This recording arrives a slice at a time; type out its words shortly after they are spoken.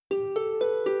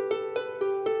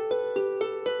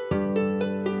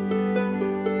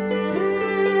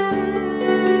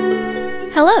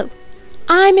Hello,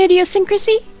 I'm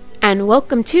Idiosyncrasy, and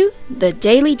welcome to the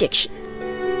Daily Diction.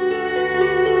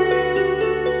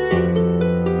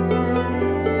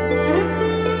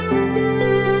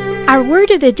 Our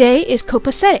word of the day is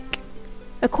copacetic.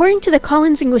 According to the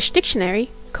Collins English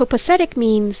Dictionary, copacetic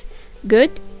means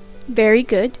good, very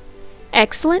good,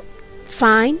 excellent,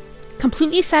 fine,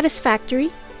 completely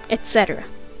satisfactory, etc.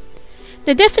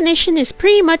 The definition is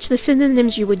pretty much the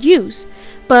synonyms you would use,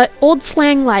 but old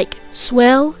slang like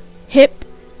swell, hip,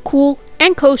 cool,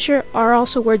 and kosher are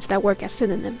also words that work as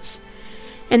synonyms.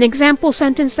 An example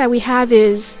sentence that we have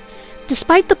is,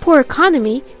 despite the poor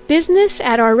economy, business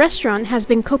at our restaurant has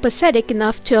been copacetic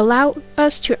enough to allow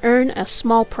us to earn a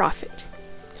small profit.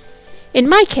 In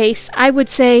my case, I would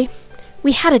say,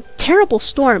 we had a terrible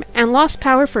storm and lost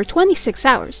power for 26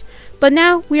 hours, but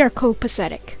now we are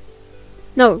copacetic.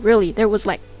 No, really, there was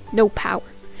no power,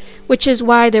 which is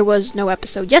why there was no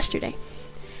episode yesterday.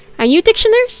 And you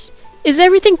dictionaries, is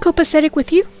everything copacetic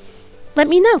with you? Let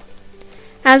me know.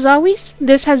 As always,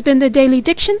 this has been the Daily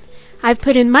Diction. I've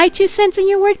put in my 2 cents in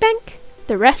your word bank.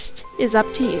 The rest is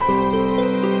up to you.